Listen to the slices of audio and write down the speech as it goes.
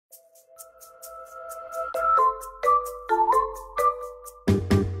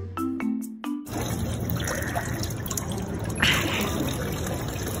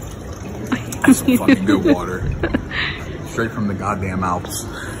That's some fucking good water. Straight from the goddamn Alps.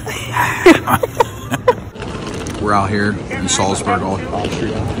 We're out here in Salzburg,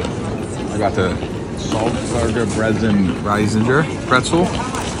 Austria. I got the Salzburger Reisinger pretzel.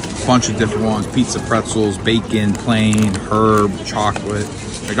 Bunch of different ones, pizza pretzels, bacon, plain, herb, chocolate.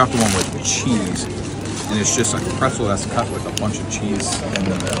 I got the one with cheese, and it's just like a pretzel that's cut with a bunch of cheese in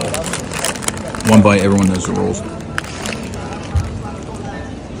the middle. One bite, everyone knows the rules.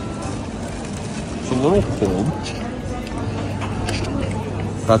 It's a little cold.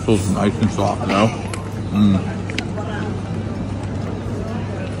 Pretzel's nice and soft though.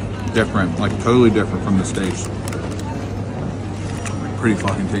 Different, like totally different from the States. Pretty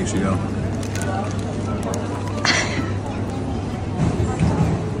fucking tasty though.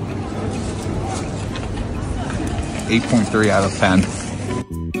 .3 out of 10.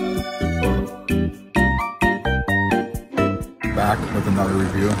 Back with another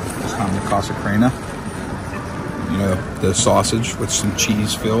review. This time the Käsekrainer. You know, the sausage with some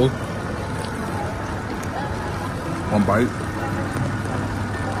cheese filled. One bite.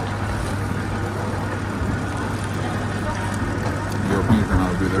 Europeans are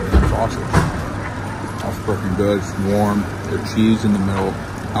not to do their damn sausage. That's freaking good. It's warm. The cheese in the middle.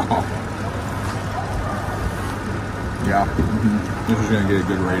 Oh. Yeah. This is gonna get a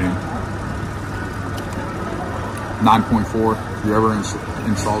good rating. 9.4. If you're ever in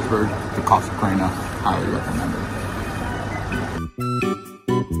Salzburg, the Käsekrainer, highly recommend it.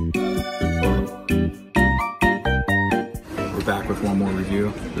 We're back with one more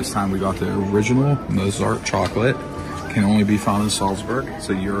review. This time we got the original Mozart chocolate. Can only be found in Salzburg. It's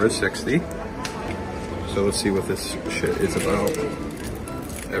 €1.60. So let's see what this shit is about.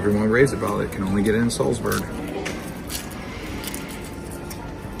 Everyone raves about it. Can only get it in Salzburg.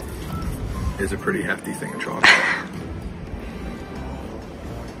 It's a pretty hefty thing of chocolate.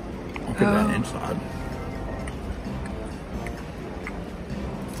 Look at that inside.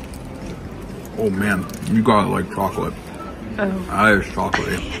 Oh man, you got it like chocolate. Oh. That is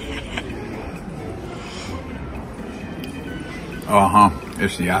chocolatey.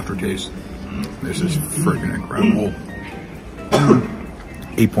 It's the aftertaste. This is freaking incredible.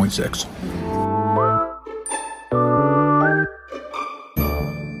 8.6.